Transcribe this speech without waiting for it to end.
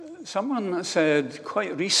Someone said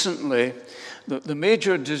quite recently that the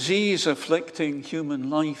major disease afflicting human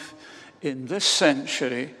life in this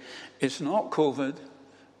century is not COVID,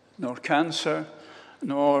 nor cancer,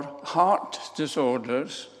 nor heart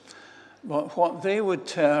disorders, but what they would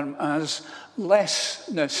term as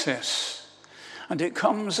lessnesses. And it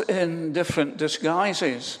comes in different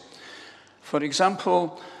disguises. For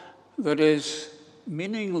example, there is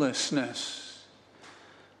meaninglessness,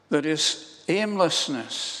 there is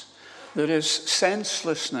aimlessness, there is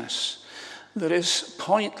senselessness, there is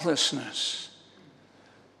pointlessness.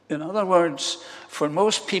 In other words, for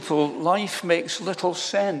most people, life makes little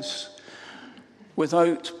sense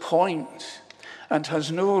without point and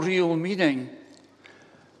has no real meaning.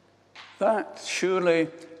 That surely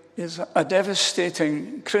is a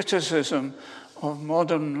devastating criticism of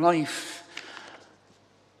modern life.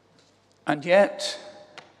 And yet,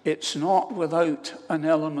 it's not without an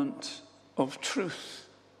element of truth.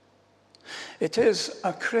 It is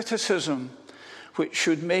a criticism which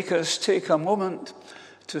should make us take a moment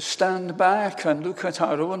to stand back and look at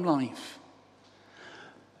our own life.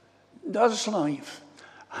 Does life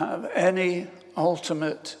have any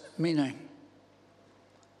ultimate meaning?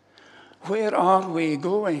 Where are we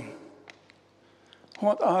going?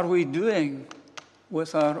 What are we doing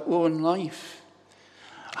with our own life?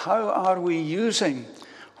 How are we using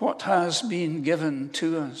what has been given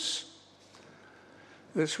to us?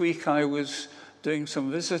 This week I was doing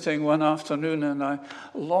some visiting one afternoon and I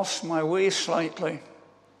lost my way slightly.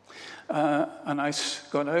 And I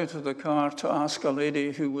got out of the car to ask a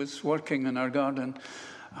lady who was working in our garden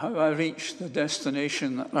how I reached the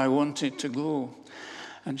destination that I wanted to go.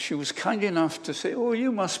 And she was kind enough to say, "Oh,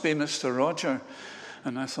 you must be Mr. Roger."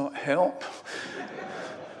 And I thought, help.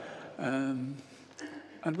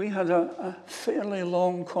 And we had a fairly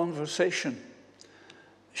long conversation.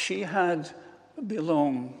 She had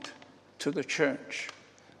belonged to the church,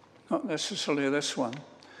 not necessarily this one.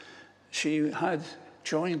 She had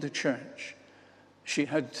joined the church. She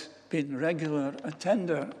had been regular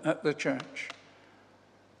attender at the church.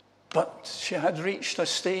 But she had reached a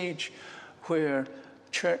stage where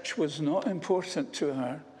church was not important to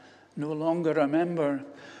her, no longer a member,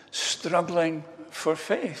 struggling for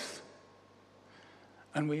faith.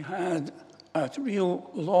 And we had a real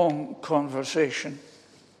long conversation.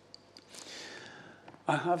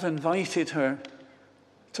 I have invited her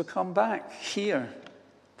to come back here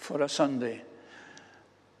for a Sunday.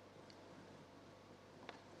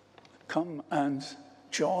 Come and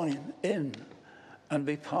join in and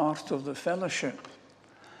be part of the fellowship.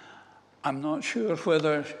 I'm not sure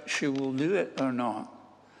whether she will do it or not.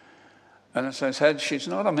 And as I said, she's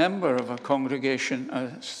not a member of a congregation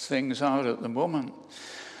as things are at the moment.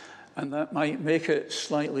 And that might make it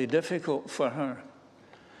slightly difficult for her.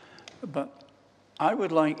 But I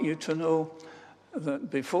would like you to know that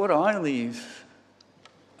before I leave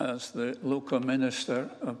as the local minister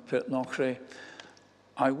of Pitlochry,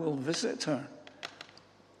 I will visit her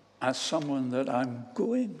as someone that I'm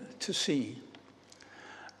going to see.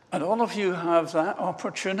 And all of you have that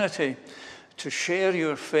opportunity to share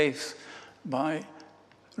your faith by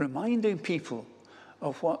reminding people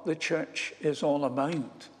of what the church is all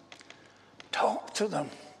about. Talk to them.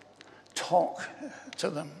 Talk to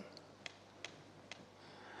them.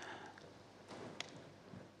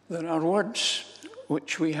 There are words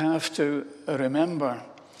which we have to remember.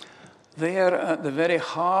 They are at the very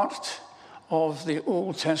heart of the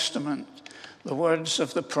Old Testament, the words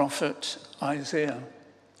of the prophet Isaiah.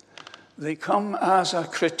 They come as a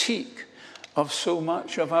critique of so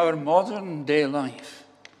much of our modern day life.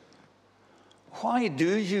 Why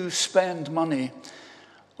do you spend money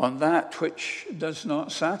on that which does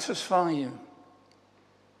not satisfy you?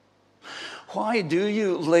 Why do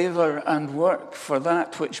you labor and work for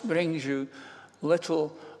that which brings you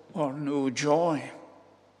little or no joy?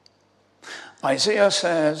 Isaiah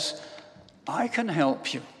says, I can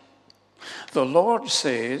help you. The Lord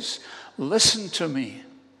says, listen to me.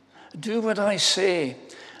 Do what I say,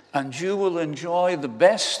 and you will enjoy the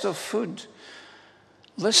best of food.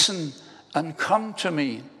 Listen and come to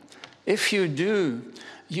me. If you do,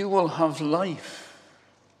 you will have life.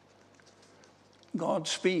 God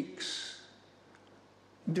speaks.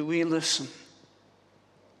 Do we listen?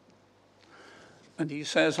 And he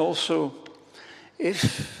says also,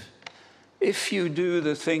 if you do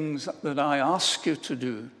the things that I ask you to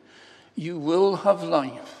do, you will have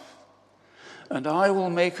life, and I will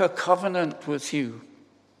make a covenant with you.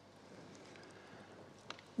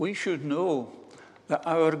 We should know that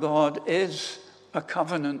our God is a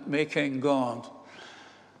covenant-making God.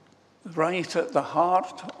 Right at the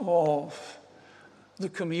heart of the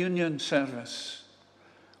communion service,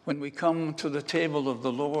 When we come to the table of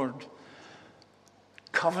the Lord,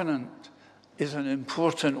 covenant is an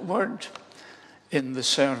important word in the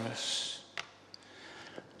service.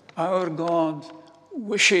 Our God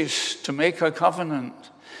wishes to make a covenant,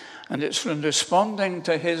 and it's in responding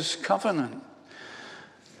to his covenant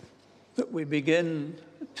that we begin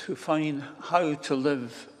to find how to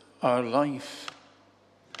live our life.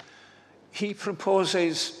 He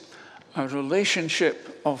proposes a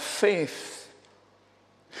relationship of faith.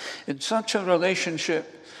 In such a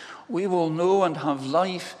relationship, we will know and have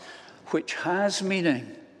life which has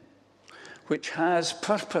meaning, which has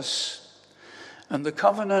purpose, and the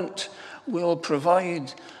covenant will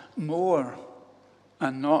provide more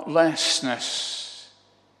and not lessness.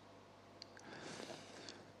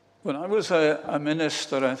 When I was a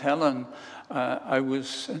minister at Helen, I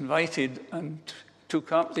was invited and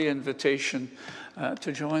took up the invitation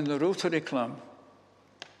to join the Rotary Club.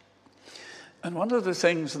 And one of the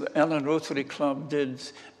things that Ellen Rotary Club did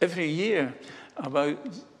every year about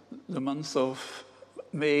the month of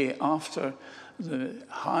May, after the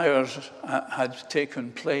hires had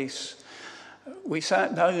taken place, we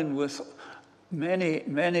sat down with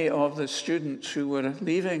many of the students who were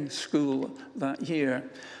leaving school that year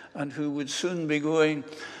and who would soon be going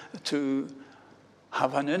to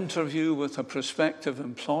have an interview with a prospective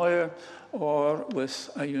employer or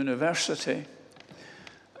with a university.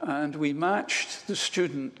 And we matched the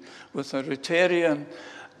student with a Rotarian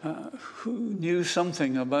who knew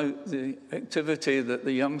something about the activity that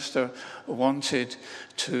the youngster wanted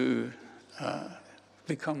to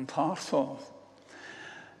become part of.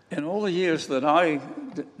 In all the years that I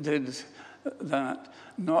did that,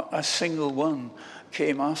 not a single one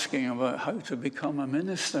came asking about how to become a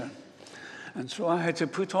minister. And so I had to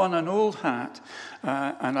put on an old hat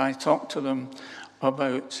and I talked to them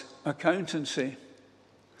about accountancy.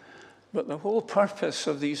 But the whole purpose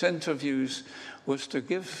of these interviews was to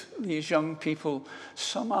give these young people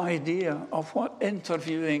some idea of what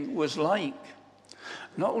interviewing was like.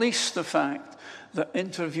 Not least the fact that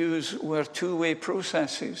interviews were two-way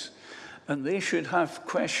processes, and they should have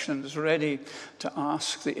questions ready to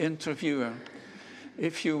ask the interviewer.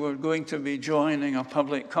 If you were going to be joining a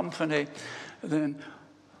public company, then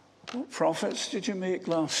what profits did you make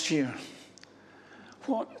last year?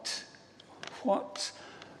 What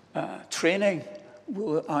training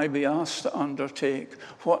will I be asked to undertake?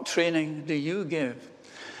 What training do you give?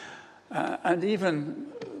 And even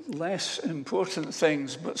less important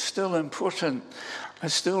things, but still important. I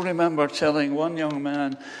still remember telling one young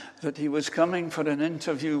man that he was coming for an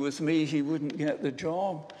interview with me, he wouldn't get the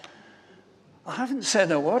job. I haven't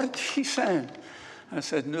said a word, he said. I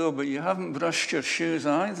said, no, but you haven't brushed your shoes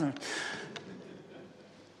either.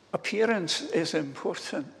 Appearance is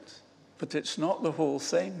important, but it's not the whole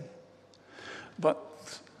thing. But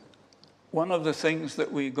one of the things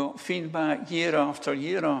that we got feedback year after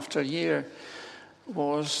year after year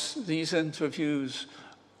was these interviews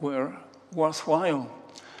were worthwhile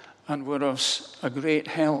and were of a great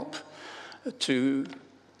help to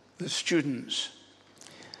the students.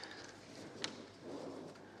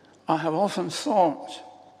 I have often thought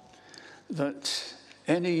that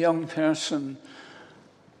any young person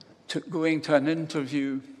going to an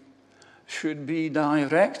interview should be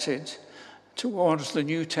directed towards the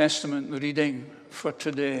New Testament reading for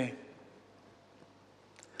today.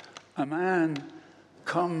 A man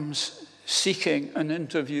comes seeking an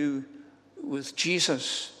interview with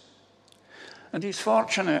Jesus, and he's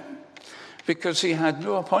fortunate because he had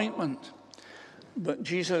no appointment, but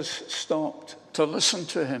Jesus stopped to listen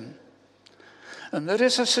to him. And there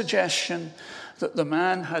is a suggestion that the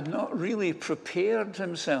man had not really prepared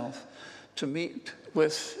himself to meet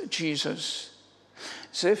with Jesus.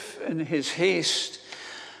 As if in his haste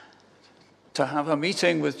to have a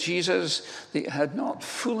meeting with Jesus, he had not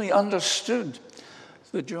fully understood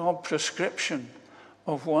the job prescription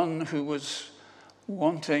of one who was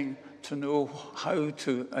wanting to know how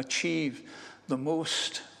to achieve the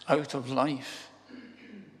most out of life.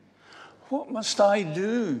 What must I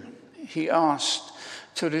do, he asked,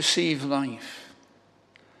 to receive life?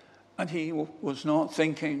 And he was not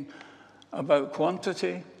thinking about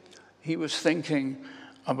quantity, he was thinking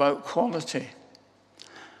about quality.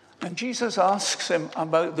 And Jesus asks him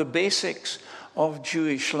about the basics of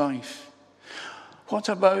Jewish life. What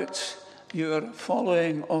about your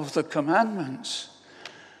following of the commandments?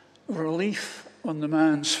 Relief on the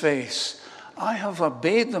man's face. I have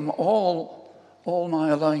obeyed them all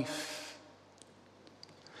my life.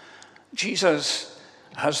 Jesus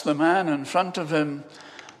has the man in front of him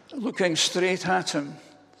looking straight at him.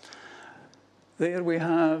 There we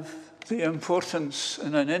have the importance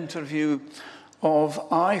in an interview of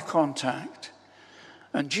eye contact.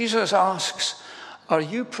 And Jesus asks, are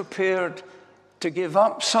you prepared to give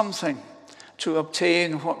up something to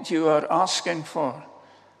obtain what you are asking for?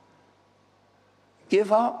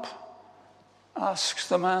 Give up? Asks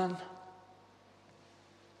the man.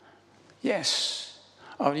 Yes.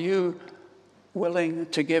 Are you willing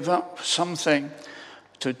to give up something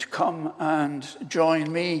to come and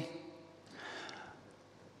join me?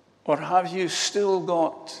 Or have you still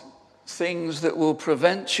got things that will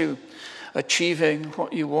prevent you achieving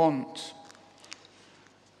what you want?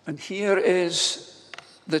 And here is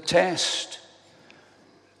the test.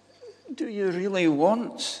 Do you really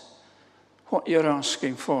want what you're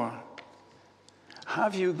asking for?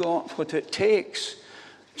 Have you got what it takes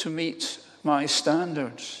to meet my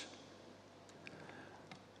standards?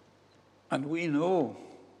 And we know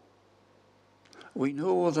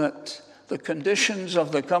that the conditions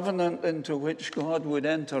of the covenant into which God would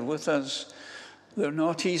enter with us, they're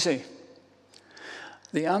not easy.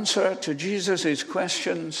 The answer to Jesus'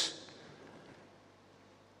 questions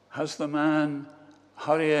has the man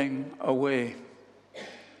hurrying away.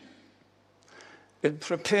 In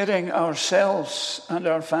preparing ourselves and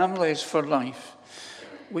our families for life,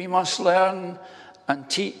 we must learn and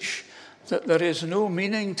teach that there is no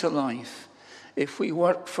meaning to life if we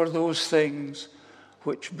work for those things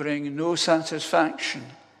which bring no satisfaction.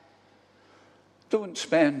 Don't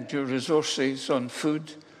spend your resources on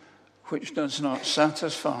food which does not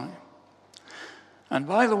satisfy. And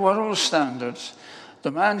by the world's standards,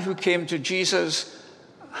 the man who came to Jesus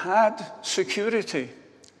had security,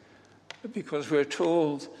 because we're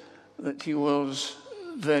told that he was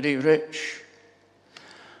very rich.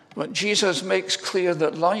 But Jesus makes clear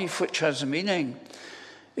that life which has meaning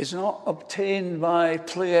is not obtained by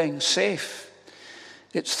playing safe.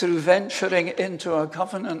 It's through venturing into a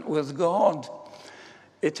covenant with God.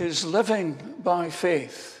 It is living by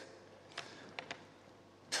faith.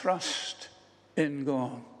 Trust in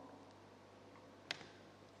God.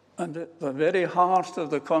 And at the very heart of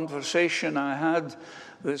the conversation I had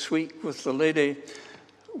this week with the lady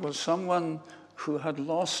was someone who had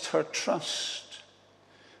lost her trust,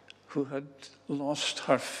 who had lost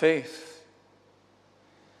her faith.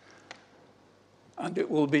 And it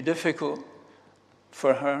will be difficult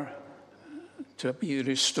for her to be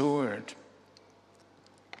restored.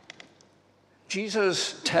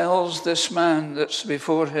 Jesus tells this man that's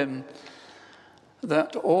before him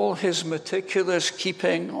that all his meticulous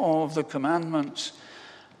keeping of the commandments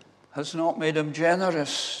has not made him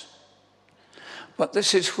generous. But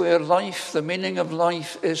this is where life, the meaning of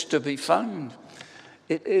life, is to be found.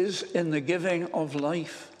 It is in the giving of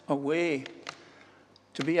life away,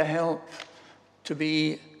 to be a help, to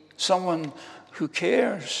be someone who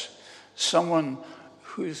cares, someone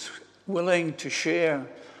who's willing to share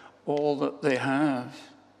all that they have.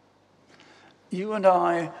 You and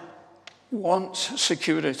I want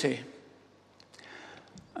security.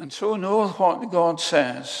 And so know what God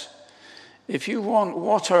says. If you want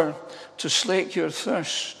water to slake your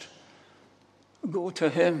thirst, go to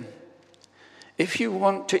him. If you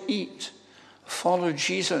want to eat, follow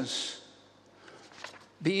Jesus.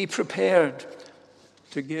 Be prepared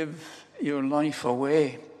to give your life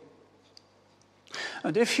away.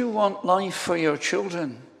 And if you want life for your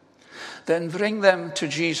children, then bring them to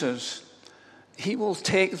Jesus. He will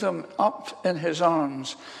take them up in his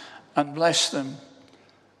arms and bless them.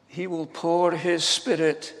 He will pour his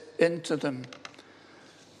Spirit into them,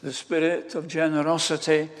 the Spirit of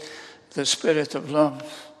generosity, the Spirit of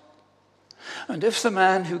love. And if the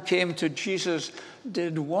man who came to Jesus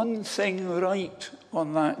did one thing right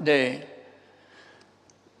on that day,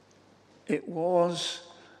 it was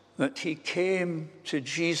that he came to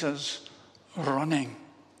Jesus running.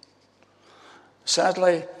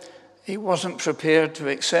 Sadly, he wasn't prepared to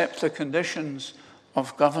accept the conditions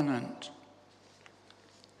of covenant.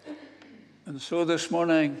 And so this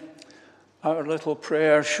morning, our little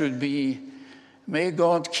prayer should be, may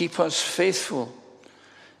God keep us faithful.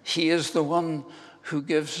 He is the one who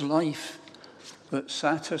gives life that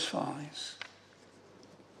satisfies.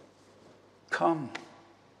 Come.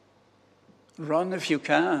 Run if you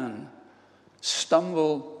can.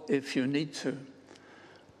 Stumble if you need to.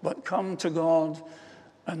 But come to God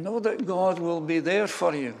and know that God will be there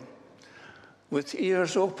for you, with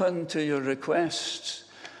ears open to your requests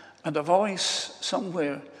and a voice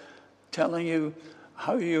somewhere telling you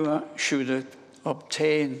how you should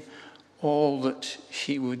obtain all that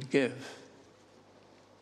he would give.